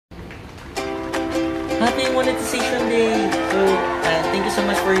my monetization day. So thank you so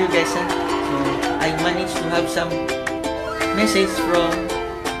much for you guys. So I managed to have some message from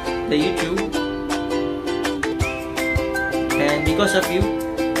the YouTube, and because of you,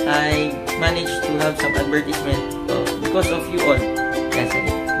 I managed to have some advertisement. Because of you all, guys,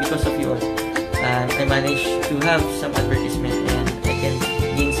 because of you all, I managed to have some advertisement, and I can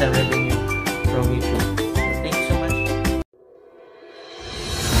gain some revenue from YouTube. Thank you so much.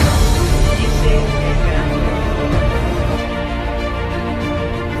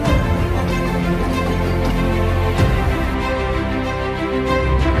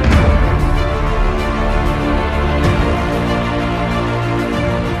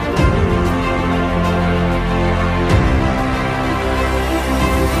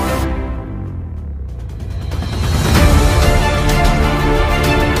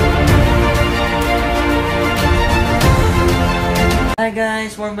 Hi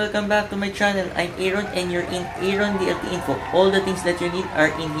guys, warm welcome back to my channel. I'm Aaron and you're in Aaron DLT Info. All the things that you need are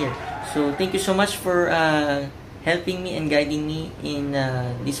in here. So thank you so much for helping me and guiding me in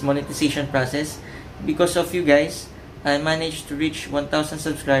this monetization process. Because of you guys, I managed to reach 1,000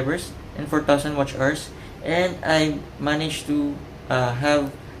 subscribers and 4,000 watch hours. And I managed to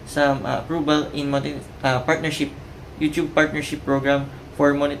have some approval in partnership, YouTube partnership program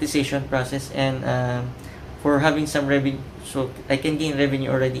for monetization process, and for having some revenue, so I can gain revenue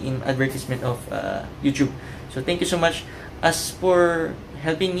already in advertisement of YouTube. So thank you so much. As for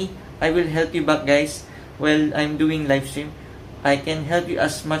helping me, I will help you back, guys, while I'm doing live stream. I can help you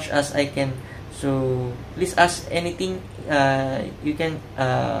as much as I can. So please ask anything you can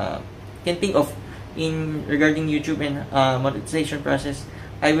think of in regarding YouTube and monetization process.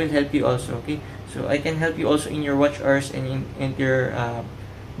 I will help you also. Okay, so I can help you also in your watch hours and in your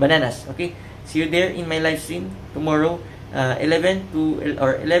bananas. Okay. See you there in my live stream tomorrow, 11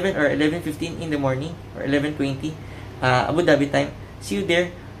 or 11:15 in the morning, or 11:20 Abu Dhabi time. See you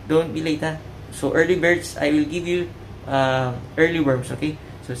there. Don't be late, ha? So early birds, I will give you early worms. Okay.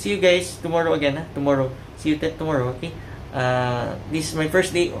 So see you guys tomorrow again, ha? Tomorrow. See you tomorrow. Okay. This is my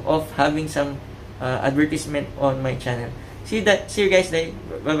first day of having some advertisement on my channel. See you guys there.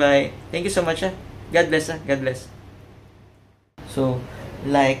 Bye bye. Thank you so much. Ha? God bless. Ha? God bless. So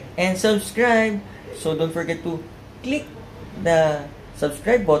like and subscribe. So don't forget to click the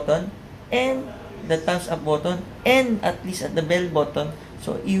subscribe button and the thumbs up button, and at least at the bell button,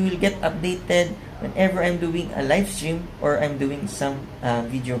 so you will get updated whenever I'm doing a live stream or I'm doing some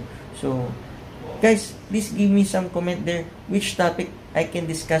video. So guys, please give me some comment there which topic I can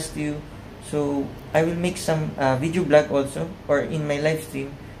discuss to you. So I will make some video blog also, or in my live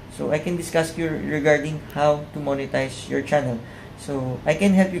stream, so I can discuss you regarding how to monetize your channel. So I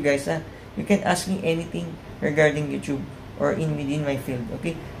can help you guys. You can ask me anything regarding YouTube or within my field.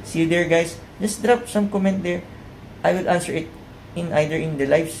 Okay. See you there, guys. Just drop some comment there. I will answer it in either in the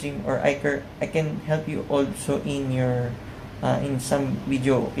live stream, or I can help you also in your in some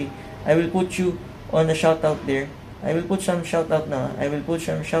video. Okay. I will put you on a shout out there. I will put some shout out now. I will put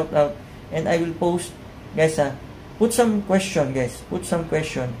some shout out, and I will post, guys. Put some question, guys. Put some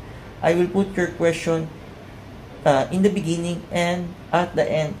question. I will put your question in the beginning and at the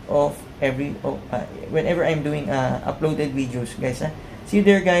end of every whenever I'm doing uploaded videos, guys. See you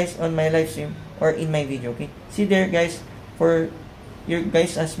there, guys, on my live stream or in my video. Okay, see you there, guys. For your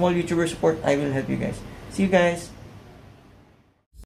guys small YouTuber support, I will help you guys. See you guys.